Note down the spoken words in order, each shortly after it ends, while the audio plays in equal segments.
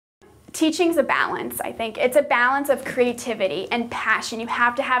Teaching's a balance, I think. It's a balance of creativity and passion. You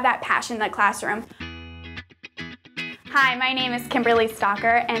have to have that passion in the classroom. Hi, my name is Kimberly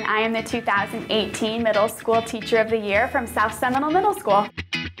Stalker, and I am the 2018 Middle School Teacher of the Year from South Seminole Middle School.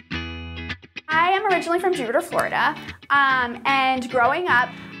 I am originally from Jupiter, Florida, and growing up,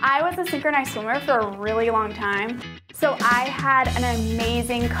 I was a synchronized swimmer for a really long time. So I had an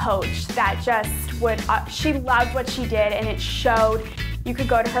amazing coach that just would, she loved what she did, and it showed. You could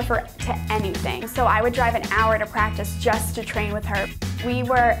go to her to anything. So I would drive an hour to practice just to train with her. We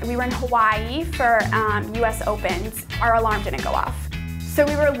were in Hawaii for US Opens. Our alarm didn't go off. So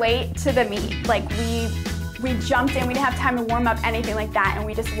we were late to the meet. Like we jumped in, we didn't have time to warm up, anything like that, and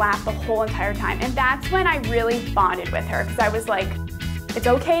we just laughed the whole entire time. And that's when I really bonded with her, because I was like, it's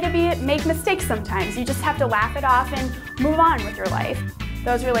okay to make mistakes sometimes. You just have to laugh it off and move on with your life.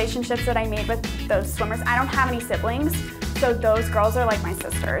 Those relationships that I made with those swimmers, I don't have any siblings, so those girls are like my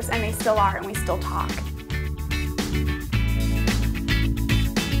sisters, and they still are, and we still talk.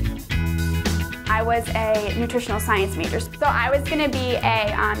 I was a nutritional science major, so I was going to be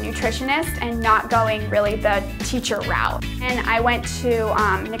a nutritionist and not going really the teacher route. And I went to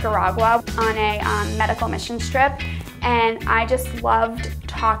Nicaragua on a medical mission trip, and I just loved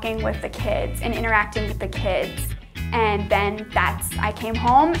talking with the kids and interacting with the kids. And then I came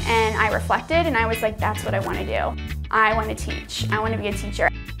home and I reflected, and I was like, that's what I want to do. I want to teach. I want to be a teacher.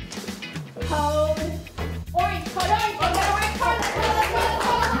 Code. Orange code.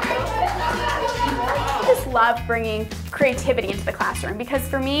 I just love bringing creativity into the classroom, because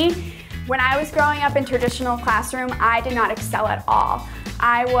for me, when I was growing up in traditional classroom, I did not excel at all.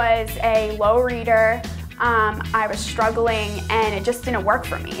 I was a low reader. I was struggling, and it just didn't work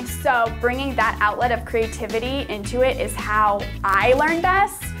for me. So bringing that outlet of creativity into it is how I learn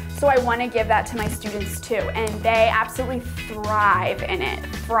best. So I want to give that to my students too, and they absolutely thrive in it,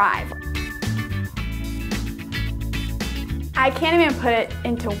 thrive. I can't even put it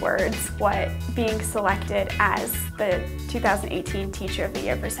into words what being selected as the 2018 Teacher of the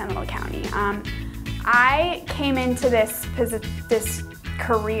Year for Seminole County. I came into this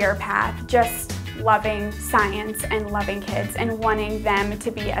career path just loving science and loving kids and wanting them to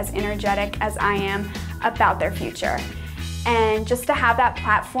be as energetic as I am about their future. And just to have that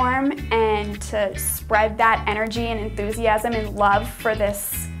platform and to spread that energy and enthusiasm and love for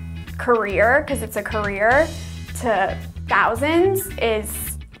this career, because it's a career, to thousands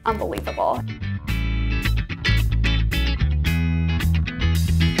is unbelievable.